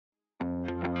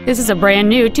This is a brand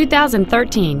new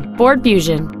 2013 Ford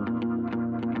Fusion.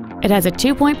 It has a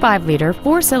 2.5-liter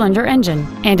four-cylinder engine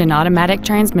and an automatic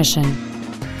transmission.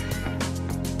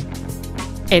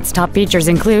 Its top features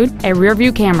include a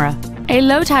rear-view camera, a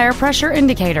low tire pressure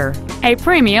indicator, a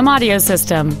premium audio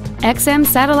system, XM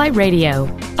satellite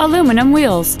radio, aluminum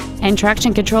wheels, and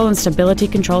traction control and stability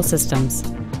control systems.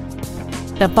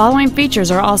 The following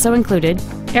features are also included: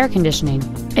 air conditioning,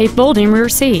 a folding rear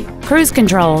seat, cruise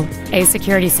control, a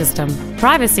security system,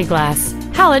 privacy glass,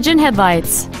 halogen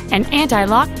headlights, an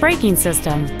anti-lock braking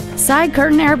system, side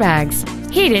curtain airbags,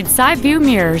 heated side view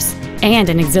mirrors, and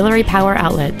an auxiliary power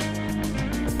outlet.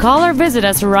 Call or visit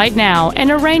us right now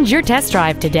and arrange your test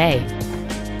drive today.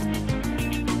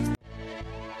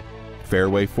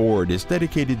 Fairway Ford is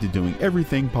dedicated to doing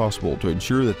everything possible to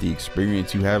ensure that the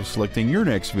experience you have selecting your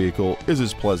next vehicle is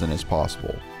as pleasant as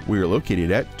possible. We are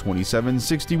located at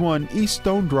 2761 East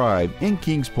Stone Drive in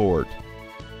Kingsport.